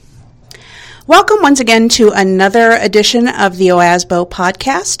Welcome once again to another edition of the OASBO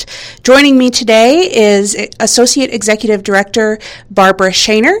podcast. Joining me today is Associate Executive Director Barbara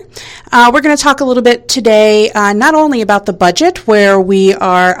Shaner. We're going to talk a little bit today not only about the budget, where we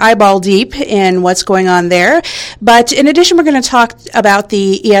are eyeball deep in what's going on there, but in addition we're going to talk about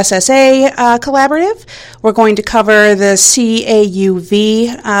the ESSA collaborative. We're going to cover the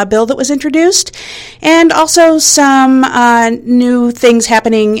CAUV bill that was introduced, and also some new things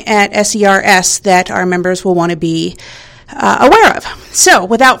happening at SERS that our members will want to be aware of. So,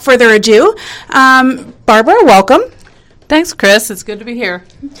 without further ado, Barbara, welcome. Thanks, Chris. It's good to be here.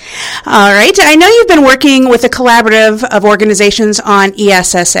 All right. I know you've been working with a collaborative of organizations on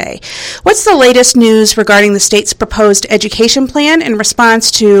ESSA. What's the latest news regarding the state's proposed education plan in response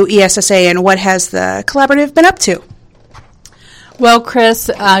to ESSA, and what has the collaborative been up to? Well,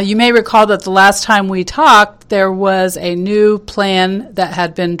 Chris, you may recall that the last time we talked, there was a new plan that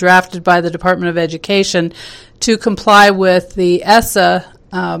had been drafted by the Department of Education to comply with the ESSA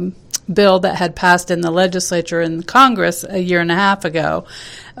bill that had passed in the legislature and Congress a year and a half ago.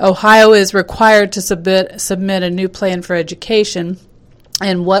 Ohio is required to submit a new plan for education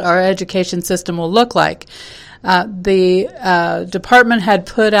and what our education system will look like. The department had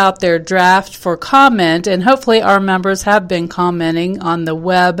put out their draft for comment, and hopefully our members have been commenting on the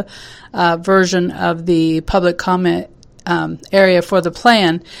web version of the public comment area for the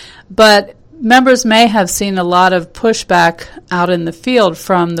plan. But members may have seen a lot of pushback out in the field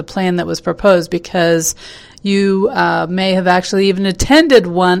from the plan that was proposed, because you may have actually even attended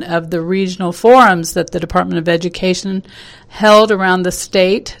one of the regional forums that the Department of Education held around the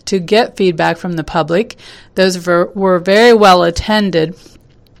state to get feedback from the public. Those were very well attended,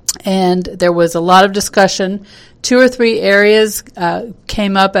 and there was a lot of discussion. 2 or 3 areas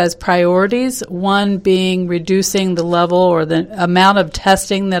came up as priorities, one being reducing the level or the amount of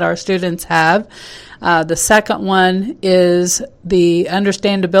testing that our students have. The second one is the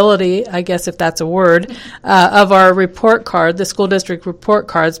understandability, I guess if that's a word, of our report card, the school district report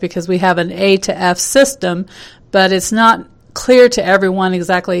cards, because we have an A to F system, but it's not clear to everyone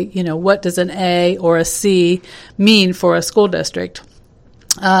exactly, what does an A or a C mean for a school district.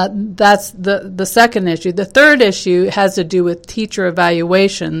 That's the second issue. The third issue has to do with teacher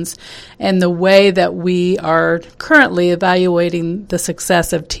evaluations and the way that we are currently evaluating the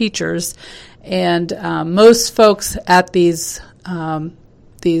success of teachers. And most folks at these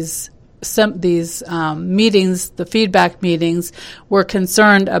meetings, the feedback meetings, were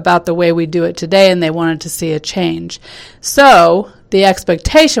concerned about the way we do it today, and they wanted to see a change. So the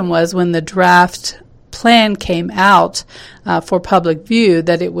expectation was, when the draft plan came out for public view,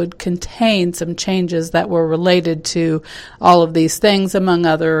 that it would contain some changes that were related to all of these things, among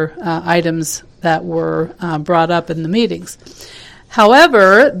other items that were brought up in the meetings.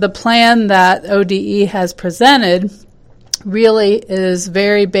 However, the plan that ODE has presented really is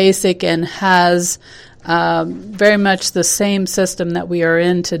very basic and has very much the same system that we are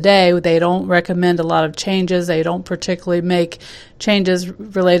in today. They don't recommend a lot of changes. They don't particularly make changes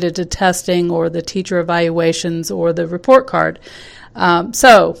related to testing or the teacher evaluations or the report card.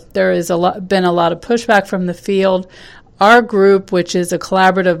 So there is been a lot of pushback from the field. Our group, which is a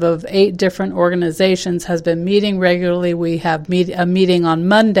collaborative of 8 different organizations, has been meeting regularly. We have a meeting on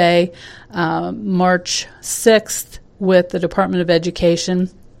Monday, March 6th, with the Department of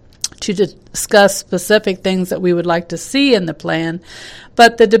Education to discuss specific things that we would like to see in the plan.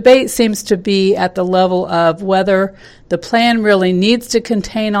 But the debate seems to be at the level of whether the plan really needs to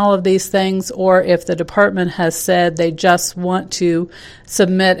contain all of these things, or if the department has said they just want to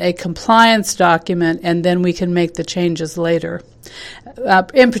submit a compliance document and then we can make the changes later.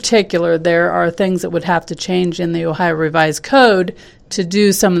 In particular, there are things that would have to change in the Ohio Revised Code to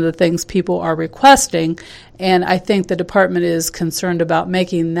do some of the things people are requesting, and I think the department is concerned about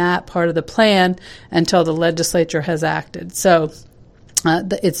making that part of the plan until the legislature has acted. So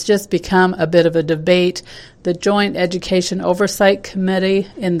it's just become a bit of a debate. The Joint Education Oversight Committee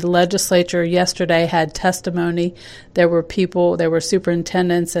in the legislature yesterday had testimony. There were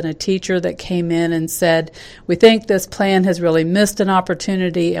superintendents and a teacher that came in and said, we think this plan has really missed an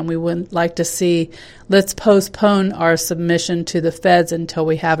opportunity, and we would like to see, let's postpone our submission to the feds until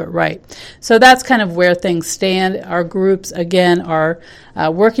we have it right. So that's kind of where things stand. Our groups, again, are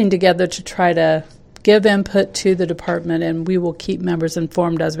working together to try to give input to the department, and we will keep members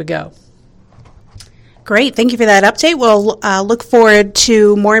informed as we go. Great. Thank you for that update. We'll look forward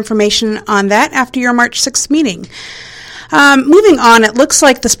to more information on that after your March 6th meeting. Moving on, it looks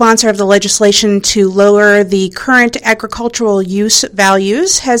like the sponsor of the legislation to lower the current agricultural use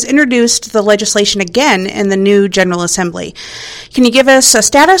values has introduced the legislation again in the new General Assembly. Can you give us a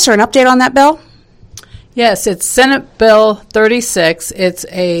status or an update on that bill? Yes, it's Senate Bill 36. It's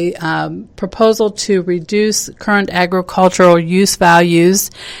a proposal to reduce current agricultural use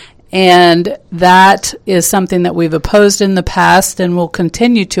values, and that is something that we've opposed in the past and will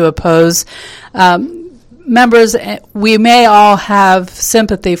continue to oppose. Members, we may all have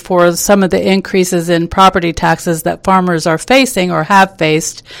sympathy for some of the increases in property taxes that farmers are facing or have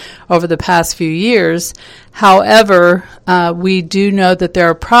faced over the past few years. However, we do know that there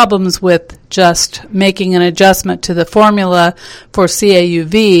are problems with just making an adjustment to the formula for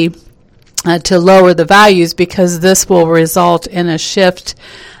CAUV to lower the values, because this will result in a shift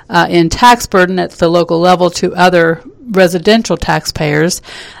in tax burden at the local level to other residential taxpayers.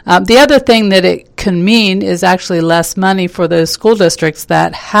 The other thing that it can mean is actually less money for those school districts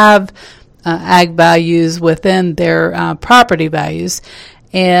that have ag values within their property values,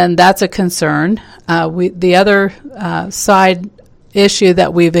 and that's a concern. The other side issue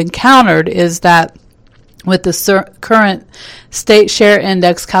that we've encountered is that with the current state share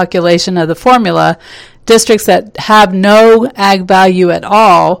index calculation of the formula, districts that have no ag value at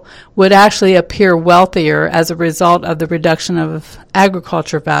all would actually appear wealthier as a result of the reduction of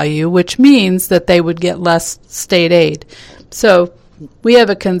agriculture value, which means that they would get less state aid. So we have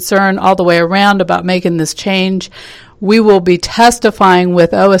a concern all the way around about making this change. We will be testifying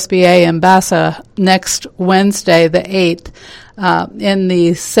with OSBA and BASA next Wednesday, the 8th, in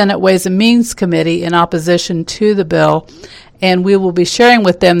the Senate Ways and Means Committee in opposition to the bill. And we will be sharing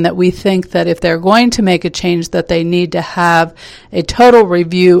with them that we think that if they're going to make a change, that they need to have a total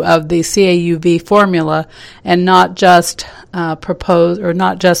review of the CAUV formula and not just propose or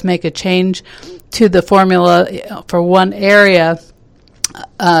not just make a change to the formula for one area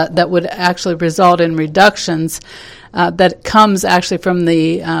that would actually result in reductions that comes actually from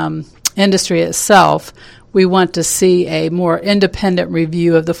the industry itself. We want to see a more independent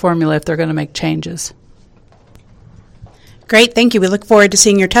review of the formula if they're going to make changes. Great, thank you. We look forward to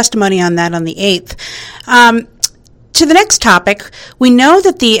seeing your testimony on that on the 8th. To the next topic, we know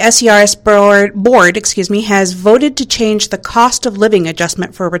that the SERS board has voted to change the cost of living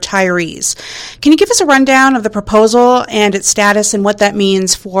adjustment for retirees. Can you give us a rundown of the proposal and its status and what that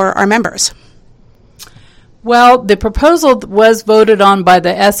means for our members? Well, the proposal was voted on by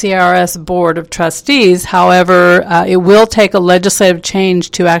the SERS Board of Trustees. However, it will take a legislative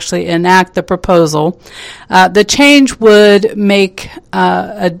change to actually enact the proposal. The change would make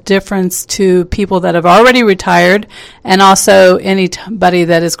a difference to people that have already retired and also anybody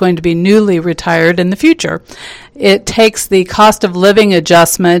that is going to be newly retired in the future. It takes the cost of living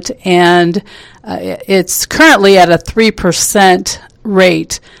adjustment, and it's currently at a 3%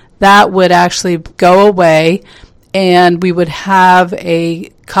 rate. That would actually go away, and we would have a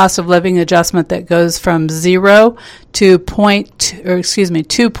cost of living adjustment that goes from 0 to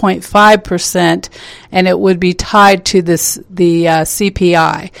 2.5%, and it would be tied to the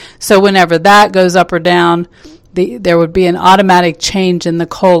CPI. So whenever that goes up or down, there would be an automatic change in the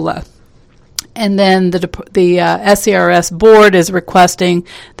COLA. And then the SERS board is requesting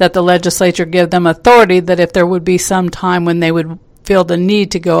that the legislature give them authority that if there would be some time when they would feel the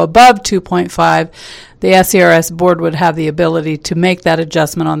need to go above 2.5, the SERS board would have the ability to make that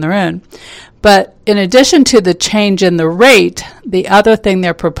adjustment on their own. But in addition to the change in the rate, the other thing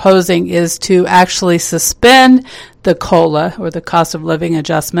they're proposing is to actually suspend the COLA, or the cost of living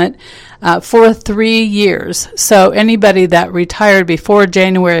adjustment, for 3 years. So anybody that retired before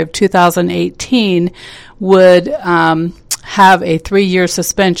January of 2018 would have a 3-year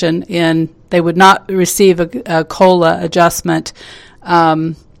suspension they would not receive a COLA adjustment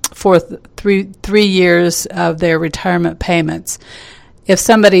for 3 years of their retirement payments. If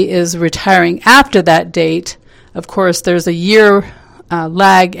somebody is retiring after that date, of course, there's a year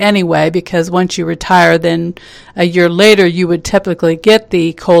lag anyway, because once you retire, then a year later you would typically get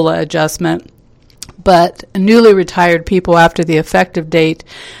the COLA adjustment. But newly retired people after the effective date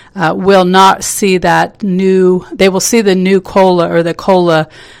will not see that they will see the new COLA or the COLA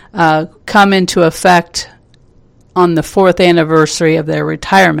come into effect on the 4th anniversary of their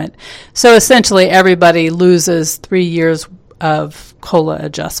retirement. So essentially everybody loses 3 years of COLA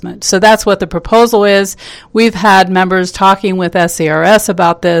adjustment. So that's what the proposal is. We've had members talking with SERS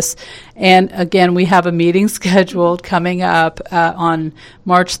about this, and again, we have a meeting scheduled coming up on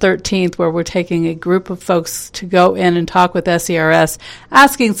March 13th where we're taking a group of folks to go in and talk with SERS,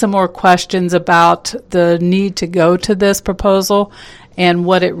 asking some more questions about the need to go to this proposal and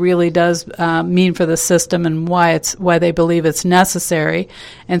what it really does mean for the system and why they believe it's necessary.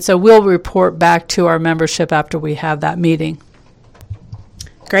 And so we'll report back to our membership after we have that meeting.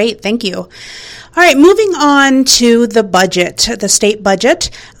 Great, thank you. All right, moving on to the budget, the state budget.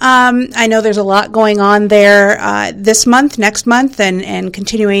 I know there's a lot going on there this month, next month, and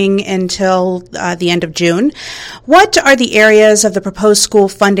continuing until the end of June. What are the areas of the proposed school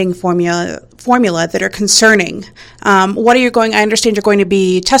funding formula that are concerning? I understand you're going to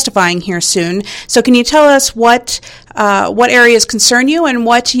be testifying here soon. So can you tell us what areas concern you and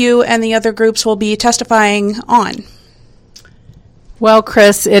what you and the other groups will be testifying on? Well,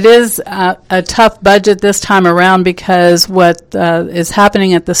 Chris, it is a tough budget this time around because what is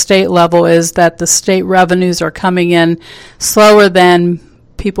happening at the state level is that the state revenues are coming in slower than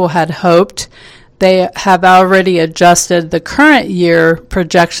people had hoped. They have already adjusted the current year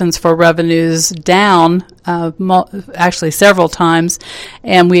projections for revenues down, actually several times,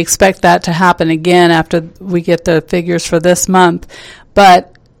 and we expect that to happen again after we get the figures for this month.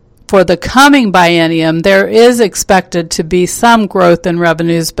 But for the coming biennium, there is expected to be some growth in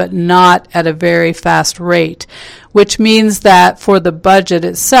revenues, but not at a very fast rate, which means that for the budget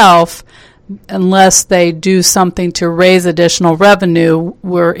itself, unless they do something to raise additional revenue,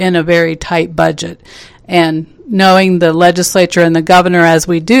 we're in a very tight budget. And knowing the legislature and the governor as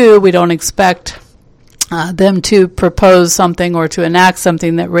we do, we don't expect them to propose something or to enact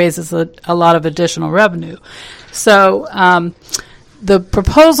something that raises a lot of additional revenue. So, the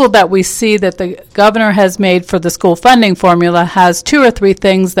proposal that we see that the governor has made for the school funding formula has 2 or 3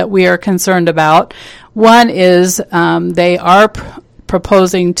 things that we are concerned about. One is they are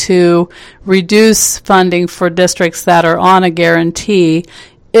proposing to reduce funding for districts that are on a guarantee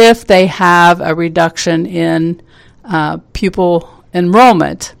if they have a reduction in pupil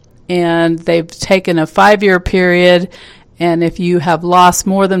enrollment. And they've taken a 5-year period, and if you have lost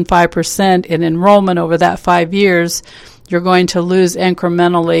more than 5% in enrollment over that 5 years, you're going to lose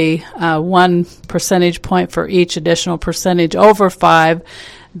incrementally 1 percentage point for each additional percentage over 5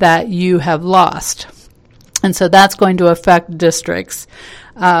 that you have lost. And so that's going to affect districts.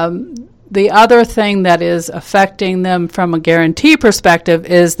 The other thing that is affecting them from a guarantee perspective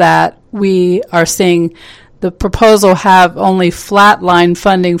is that we are seeing the proposal have only flatline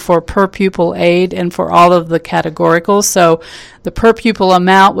funding for per pupil aid and for all of the categoricals. So the per pupil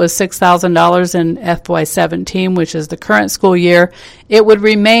amount was $6,000 in FY17, which is the current school year. It would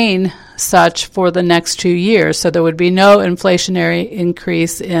remain such for the next 2 years. So there would be no inflationary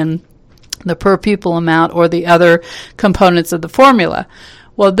increase in the per pupil amount or the other components of the formula.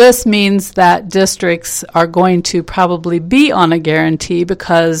 Well, this means that districts are going to probably be on a guarantee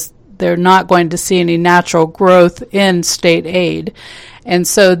because they're not going to see any natural growth in state aid. And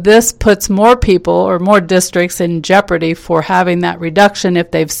so this puts more people or more districts in jeopardy for having that reduction if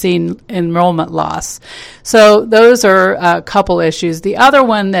they've seen enrollment loss. So those are a couple issues. The other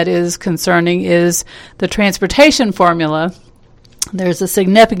one that is concerning is the transportation formula. There's a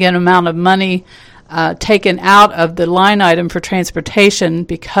significant amount of money taken out of the line item for transportation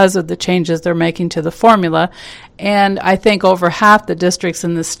because of the changes they're making to the formula. And I think over half the districts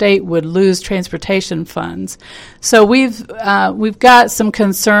in the state would lose transportation funds. So we've got some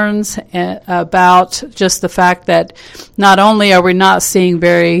concerns about just the fact that not only are we not seeing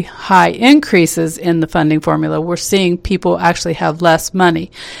very high increases in the funding formula, we're seeing people actually have less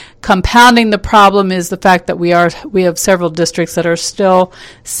money. Compounding the problem is the fact that we have several districts that are still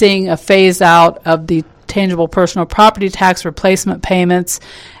seeing a phase out of the tangible personal property tax replacement payments.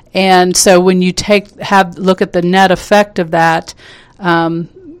 And so when you look at the net effect of that,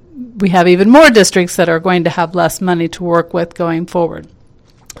 we have even more districts that are going to have less money to work with going forward.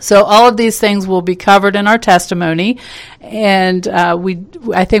 So all of these things will be covered in our testimony, and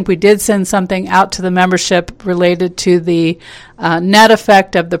I think we did send something out to the membership related to the net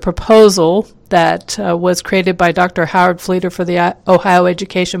effect of the proposal that was created by Dr. Howard Fleeter for the Ohio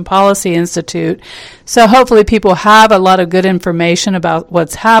Education Policy Institute. So hopefully people have a lot of good information about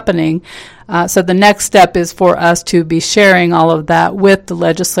what's happening. So the next step is for us to be sharing all of that with the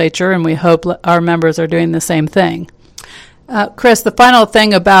legislature, and we hope our members are doing the same thing. Chris, the final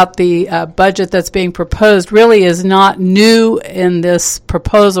thing about the budget that's being proposed really is not new in this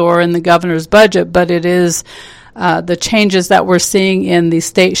proposal or in the governor's budget, but it is the changes that we're seeing in the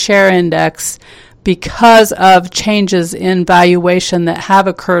state share index because of changes in valuation that have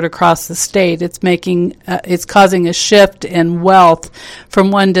occurred across the state. It's causing a shift in wealth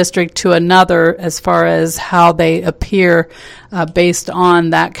from one district to another as far as how they appear based on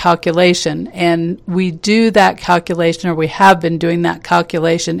that calculation. And we do that calculation, or we have been doing that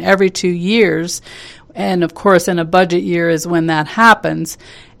calculation every 2 years And of course, in a budget year is when that happens.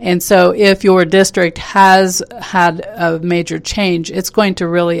 And so if your district has had a major change, it's going to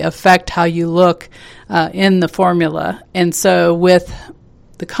really affect how you look in the formula. And so with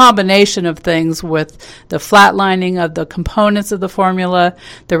the combination of things, with the flatlining of the components of the formula,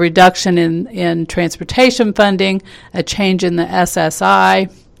 the reduction in transportation funding, a change in the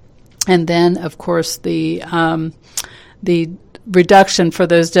SSI, and then, of course, the reduction for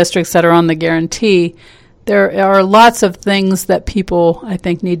those districts that are on the guarantee, there are lots of things that people, I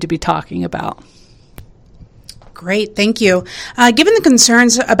think, need to be talking about. Great, thank you. Given the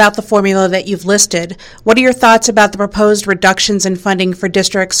concerns about the formula that you've listed, what are your thoughts about the proposed reductions in funding for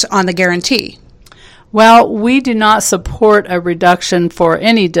districts on the guarantee? Well, we do not support a reduction for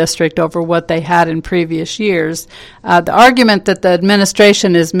any district over what they had in previous years. The argument that the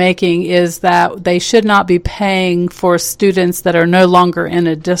administration is making is that they should not be paying for students that are no longer in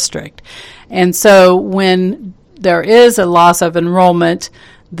a district. And so when there is a loss of enrollment,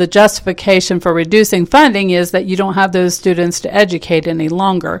 the justification for reducing funding is that you don't have those students to educate any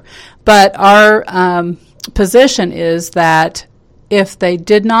longer. But our position is that if they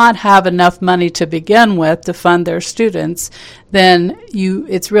did not have enough money to begin with to fund their students, then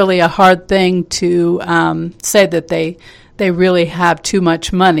it's really a hard thing to say that they really have too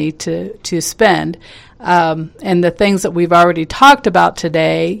much money to spend. And the things that we've already talked about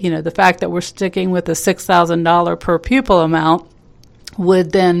today, the fact that we're sticking with a $6,000 per pupil amount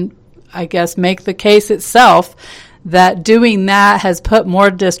would then, I guess, make the case itself that doing that has put more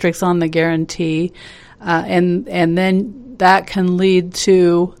districts on the guarantee, and then that can lead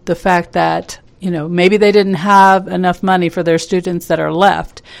to the fact that, maybe they didn't have enough money for their students that are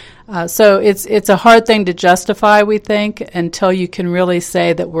left. So it's a hard thing to justify, we think, until you can really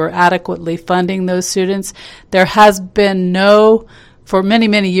say that we're adequately funding those students. There has been for many,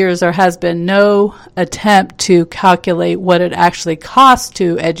 many years, there has been no attempt to calculate what it actually costs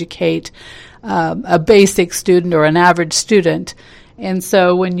to educate a basic student or an average student. And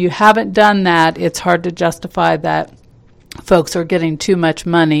so when you haven't done that, it's hard to justify that folks are getting too much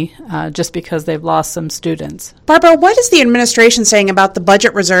money just because they've lost some students. Barbara, what is the administration saying about the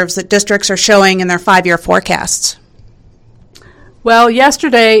budget reserves that districts are showing in their 5-year forecasts? Well,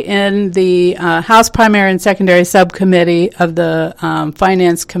 yesterday in the House Primary and Secondary Subcommittee of the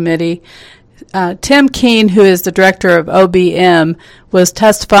Finance Committee, Tim Keene, who is the director of OBM, was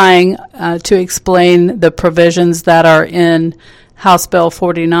testifying to explain the provisions that are in House Bill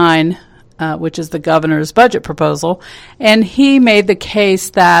 49, which is the governor's budget proposal. And he made the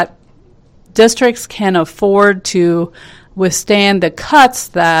case that districts can afford to withstand the cuts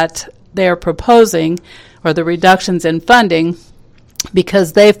that they're proposing, or the reductions in funding,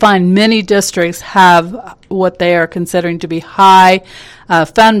 because they find many districts have what they are considering to be high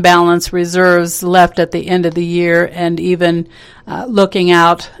fund balance reserves left at the end of the year, and even looking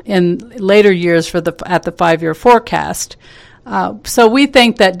out in later years at the 5-year forecast. So we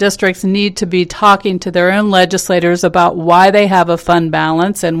think that districts need to be talking to their own legislators about why they have a fund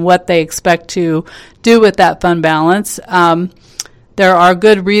balance and what they expect to do with that fund balance. There are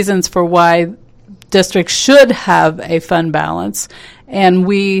good reasons for why districts should have a fund balance, and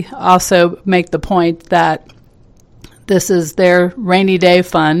we also make the point that this is their rainy day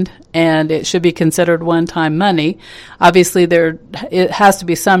fund and it should be considered one-time money. Obviously, it has to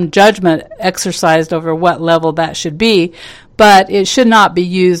be some judgment exercised over what level that should be, but it should not be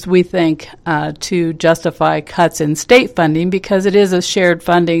used, we think, to justify cuts in state funding, because it is a shared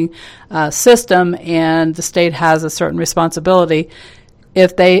funding system and the state has a certain responsibility.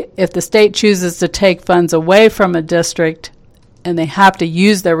 If the state chooses to take funds away from a district and they have to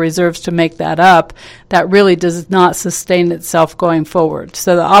use their reserves to make that up, that really does not sustain itself going forward.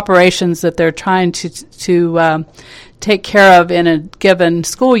 So the operations that they're trying to take care of in a given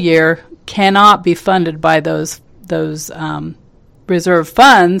school year cannot be funded by those reserve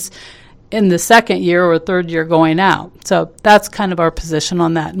funds in the second year or third year going out. So that's kind of our position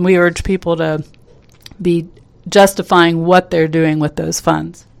on that, and we urge people to be justifying what they're doing with those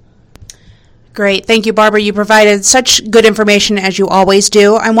funds. Great. Thank you, Barbara. You provided such good information as you always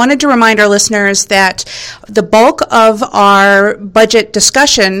do. I wanted to remind our listeners that the bulk of our budget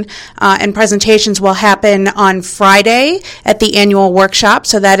discussion and presentations will happen on Friday at the annual workshop.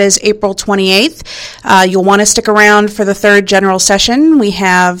 So that is April 28th. You'll want to stick around for the third general session. We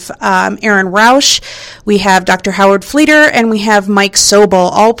have Aaron Rausch, we have Dr. Howard Fleeter, and we have Mike Sobel,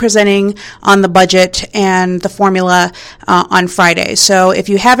 all presenting on the budget and the formula on Friday. So if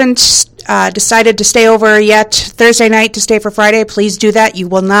you haven't decided to stay over yet Thursday night to stay for Friday, please do that. You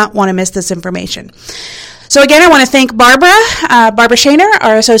will not want to miss this information. So again, I want to thank Barbara Shaner,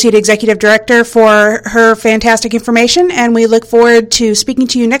 our Associate Executive Director, for her fantastic information, and we look forward to speaking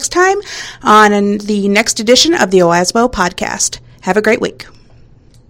to you next time on the next edition of the OASBO podcast. Have a great week.